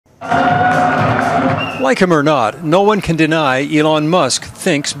Like him or not, no one can deny Elon Musk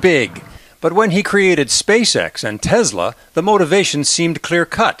thinks big. But when he created SpaceX and Tesla, the motivation seemed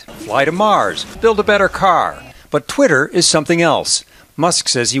clear-cut. Fly to Mars, build a better car. But Twitter is something else. Musk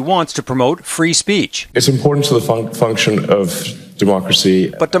says he wants to promote free speech. It's important to the function of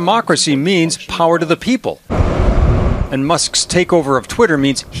democracy. But democracy means power to the people. And Musk's takeover of Twitter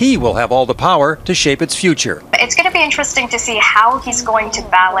means he will have all the power to shape its future. It's going to be interesting to see how he's going to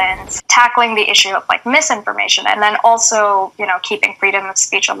balance tackling the issue of misinformation and then also, keeping freedom of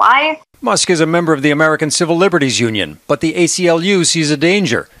speech alive. Musk is a member of the American Civil Liberties Union, but the ACLU sees a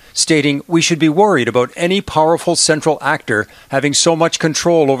danger, stating we should be worried about any powerful central actor having so much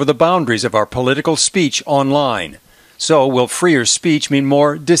control over the boundaries of our political speech online. So will freer speech mean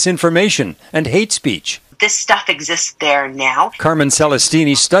more disinformation and hate speech? This stuff exists there now. Carmen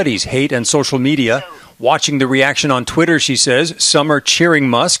Celestini studies hate and social media. Watching the reaction on Twitter, she says, some are cheering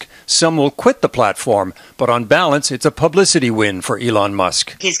Musk, some will quit the platform. But on balance, it's a publicity win for Elon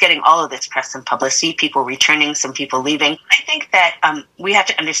Musk. He's getting all of this press and publicity, people returning, some people leaving. I think that we have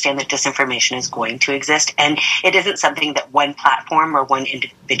to understand that disinformation is going to exist, and it isn't something that one platform or one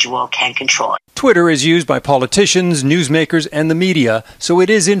individual can control. Twitter is used by politicians, newsmakers, and the media, so it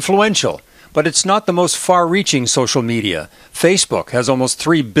is influential. But it's not the most far-reaching social media. Facebook has almost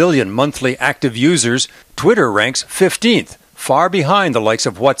 3 billion monthly active users. Twitter ranks 15th, far behind the likes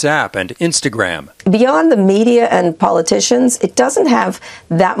of WhatsApp and Instagram. Beyond the media and politicians, it doesn't have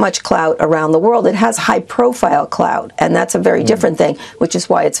that much clout around the world. It has high-profile clout, and that's a very different thing, which is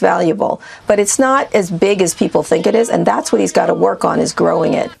why it's valuable. But it's not as big as people think it is, and that's what he's got to work on, is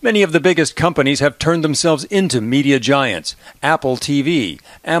growing it. Many of the biggest companies have turned themselves into media giants. Apple TV,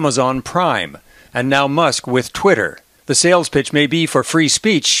 Amazon Prime, and now Musk with Twitter. The sales pitch may be for free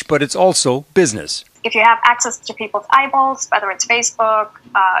speech, but it's also business. If you have access to people's eyeballs, whether it's Facebook,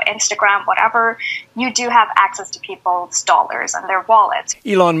 Instagram, whatever, you do have access to people's dollars and their wallets.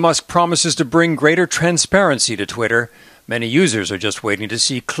 Elon Musk promises to bring greater transparency to Twitter. Many users are just waiting to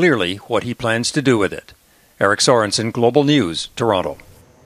see clearly what he plans to do with it. Eric Sorensen, Global News, Toronto.